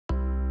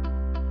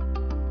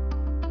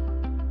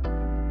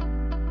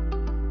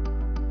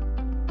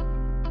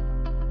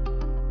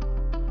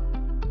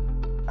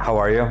How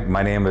are you?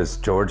 My name is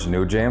George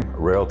Noujaim,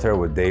 Realtor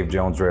with Dave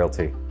Jones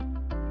Realty.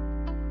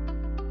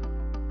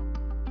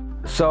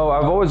 So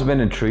I've always been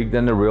intrigued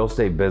in the real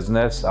estate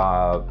business.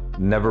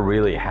 Never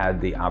really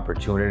had the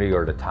opportunity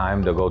or the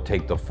time to go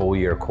take the full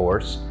year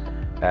course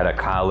at a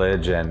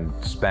college and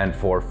spend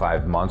 4 or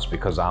 5 months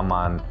because I'm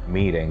on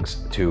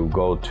meetings to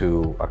go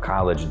to a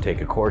college and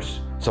take a course.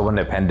 So when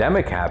the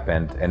pandemic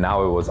happened and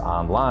now it was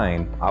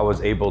online, I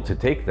was able to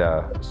take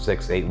the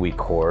 6-8 week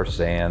course,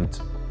 and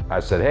I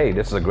said, hey,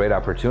 this is a great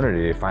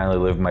opportunity to finally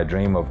live my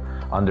dream of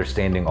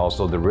understanding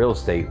also the real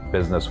estate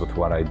business with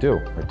what I do.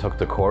 I took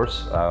the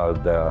course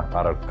out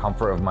of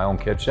comfort of my own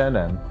kitchen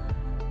and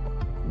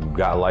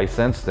got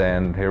licensed,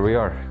 and here we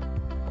are.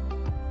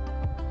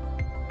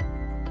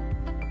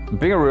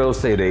 Being a real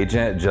estate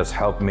agent just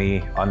helped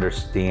me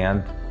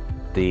understand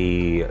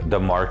the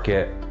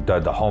market,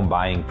 the home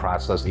buying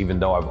process. Even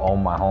though I've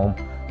owned my home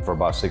for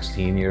about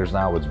 16 years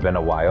now, it's been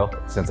a while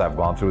since I've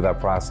gone through that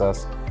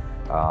process,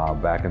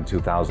 back in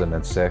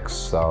 2006.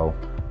 So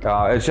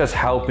it's just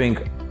helping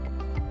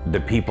the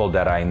people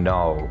that I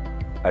know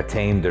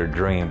attain their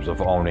dreams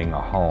of owning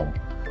a home.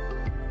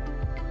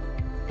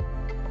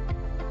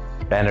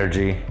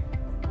 Energy.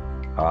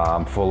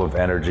 I'm full of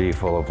energy,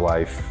 full of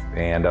life,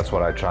 and that's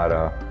what I try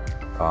to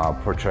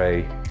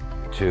portray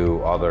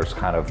to others,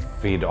 kind of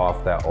feed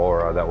off that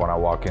aura that when I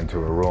walk into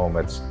a room,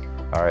 it's,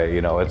 all right,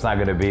 you know, it's not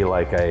gonna be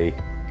like a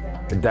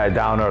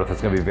down earth,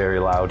 it's gonna be very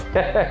loud.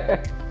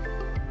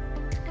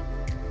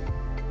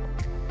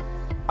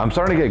 I'm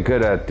starting to get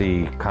good at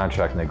the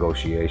contract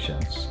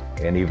negotiations,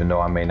 and even though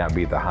I may not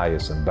be the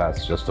highest and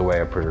best, just the way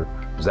I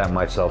present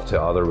myself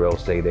to other real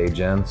estate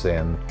agents,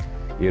 and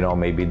you know,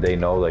 maybe they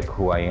know like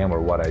who I am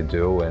or what I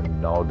do and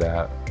know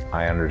that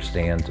I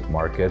understand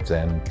markets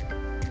and,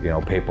 you know,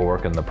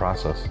 paperwork in the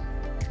process.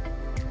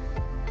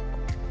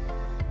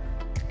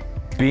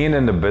 Being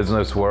in the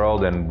business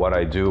world and what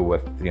I do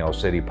with, you know,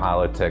 city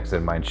politics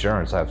and my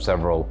insurance, I have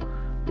several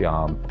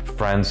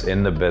friends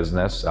in the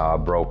business,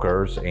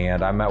 brokers,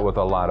 and I met with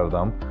a lot of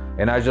them.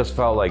 And I just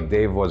felt like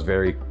Dave was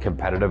very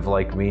competitive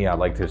like me. I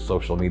liked his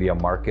social media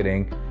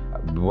marketing.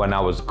 When I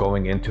was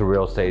going into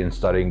real estate and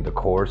studying the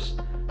course,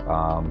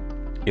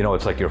 you know,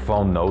 it's like your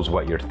phone knows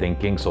what you're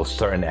thinking, so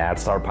certain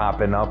ads start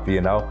popping up, you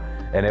know,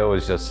 and it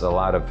was just a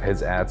lot of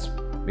his ads.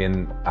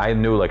 And I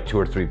knew like 2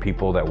 or 3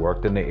 people that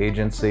worked in the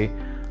agency,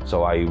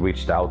 so I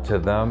reached out to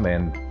them,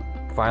 and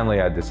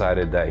finally I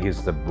decided that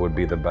would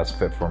be the best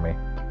fit for me.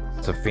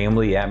 It's a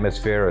family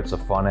atmosphere, it's a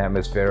fun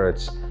atmosphere,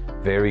 it's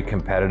very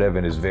competitive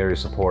and is very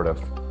supportive.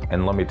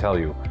 And let me tell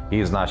you, he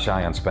is not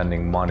shy on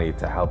spending money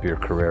to help your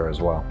career as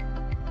well.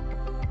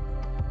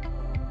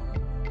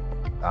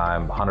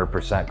 I'm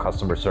 100%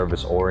 customer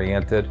service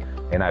oriented,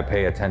 and I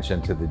pay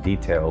attention to the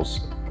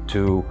details,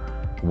 to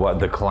what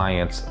the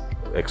clients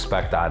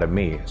expect out of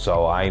me.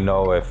 So I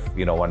know if,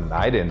 you know, when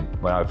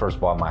I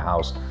first bought my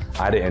house,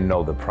 I didn't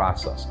know the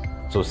process.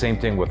 So same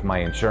thing with my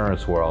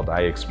insurance world,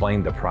 I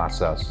explained the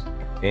process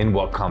in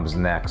what comes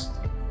next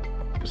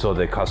so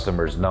the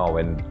customers know,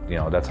 and you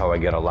know, that's how I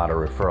get a lot of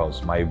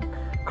referrals. My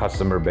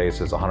customer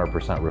base is 100%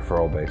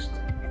 referral based.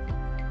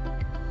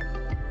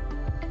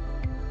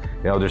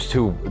 You know, there's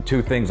two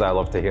things I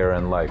love to hear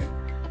in life.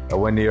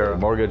 When your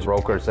mortgage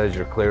broker says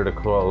you're clear to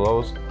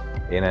close,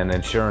 and an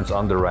insurance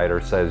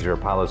underwriter says your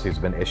policy's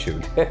been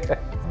issued.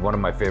 One of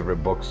my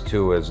favorite books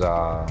too is The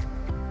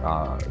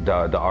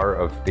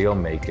Art of Deal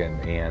Making,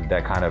 and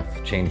that kind of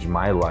changed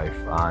my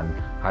life on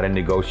how to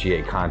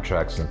negotiate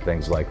contracts and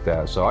things like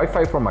that. So I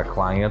fight for my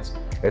clients.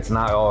 It's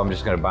not, oh, I'm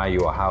just gonna buy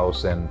you a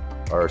house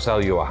or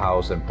sell you a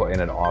house and put in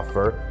an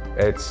offer.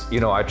 It's, you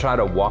know, I try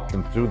to walk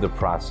them through the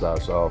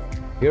process of,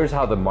 here's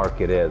how the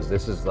market is.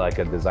 This is like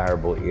a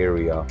desirable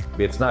area.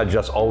 It's not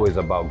just always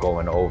about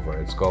going over.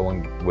 It's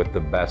going with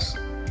the best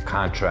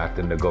contract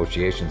and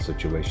negotiation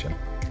situation.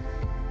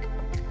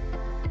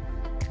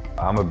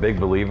 I'm a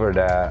big believer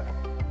that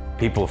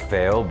people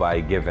fail by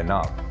giving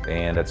up,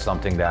 and it's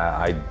something that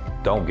I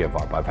don't give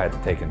up. I've had to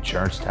take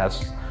insurance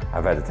tests.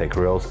 I've had to take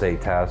real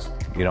estate tests.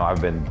 You know, I've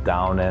been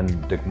down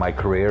in my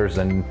careers,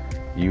 and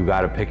you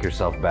got to pick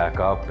yourself back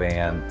up,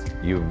 and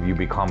you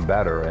become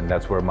better. And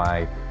that's where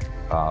my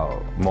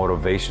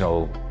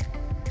motivational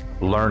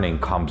learning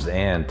comes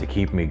in to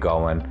keep me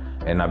going,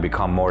 and I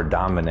become more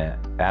dominant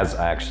as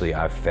actually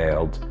I've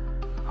failed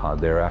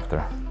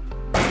thereafter.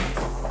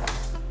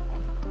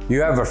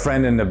 You have a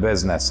friend in the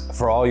business.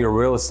 For all your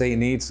real estate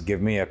needs,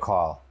 give me a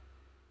call.